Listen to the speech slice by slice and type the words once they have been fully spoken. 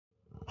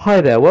Hi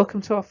there,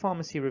 welcome to our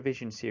pharmacy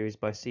revision series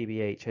by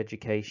CBH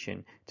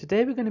Education.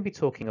 Today we're going to be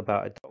talking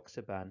about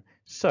Edoxaban.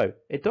 So,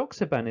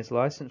 Edoxaban is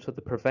licensed for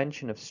the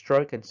prevention of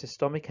stroke and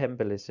systemic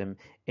embolism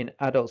in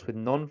adults with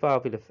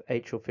non-valvular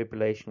atrial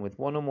fibrillation with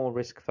one or more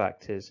risk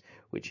factors,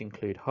 which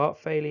include heart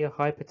failure,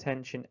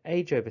 hypertension,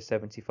 age over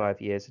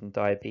 75 years, and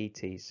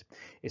diabetes.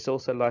 It's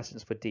also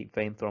licensed for deep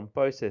vein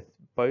thrombosis,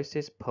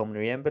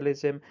 pulmonary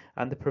embolism,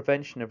 and the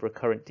prevention of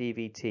recurrent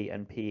DVT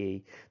and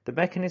PE. The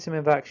mechanism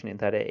of action is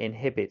that it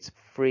inhibits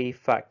free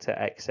factor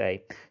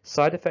XA.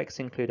 Side effects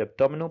include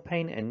abdominal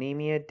pain,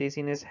 anemia,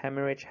 dizziness,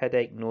 hemorrhage,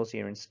 headache,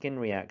 nausea, and skin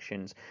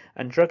reactions,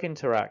 and drug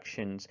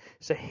interactions.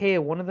 So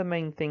here, one of the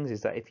main things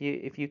is that if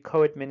you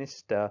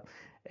co-administer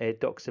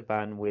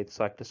Edoxaban with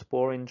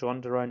cyclosporin,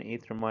 dronderone,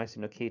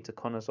 erythromycin, or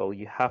ketoconazole,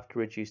 you have to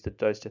reduce the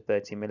dose to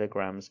 30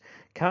 milligrams.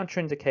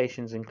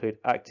 Contraindications include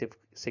active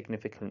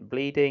significant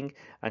bleeding,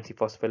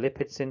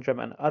 antiphospholipid syndrome,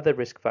 and other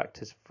risk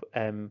factors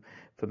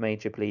for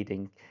major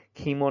bleeding.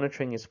 Key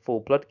monitoring is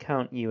full blood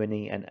count,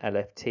 UNE, and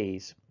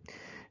LFTs.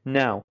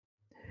 Now,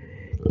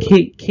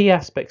 key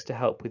aspects to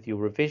help with your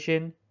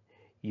revision,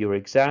 your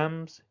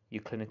exams,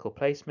 your clinical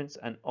placements,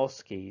 and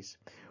OSCEs.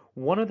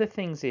 One of the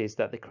things is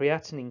that the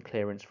creatinine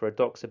clearance for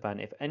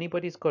Edoxaban, if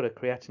anybody's got a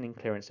creatinine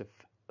clearance of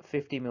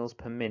 50 mils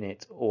per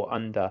minute or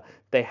under,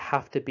 they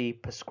have to be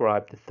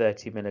prescribed the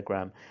 30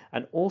 milligram.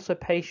 And also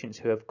patients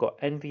who have got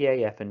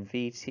NVAF and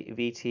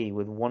VTE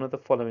with one of the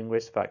following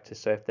risk factors.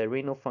 So if their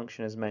renal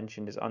function, as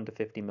mentioned, is under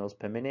 50 mils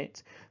per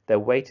minute, their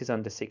weight is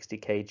under 60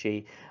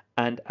 kg,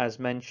 and as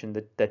mentioned,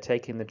 that they're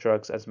taking the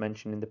drugs as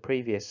mentioned in the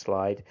previous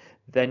slide,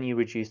 then you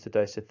reduce the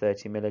dose to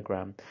 30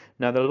 milligram.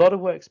 Now, there are a lot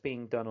of work's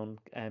being done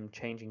on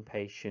changing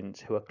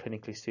patients who are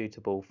clinically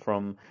suitable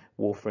from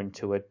warfarin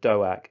to a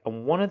DOAC.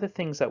 And one of the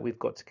things that we've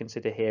got to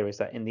consider here is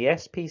that in the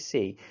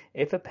SPC,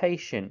 if a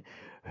patient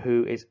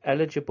who is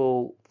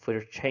eligible for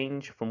a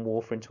change from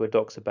warfarin to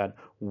Edoxaban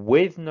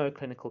with no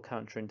clinical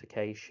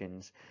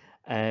contraindications,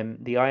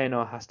 the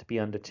INR has to be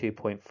under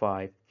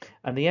 2.5.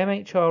 And the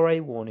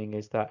MHRA warning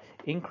is that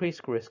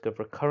increased risk of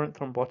recurrent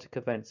thrombotic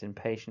events in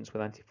patients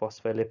with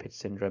antiphospholipid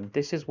syndrome.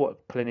 This is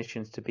what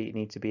clinicians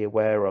need to be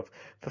aware of.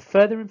 For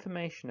further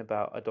information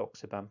about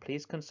Edoxaban,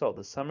 please consult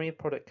the summary of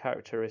product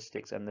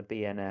characteristics and the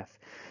BNF.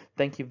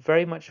 Thank you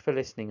very much for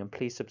listening, and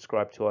please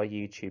subscribe to our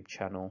YouTube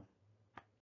channel.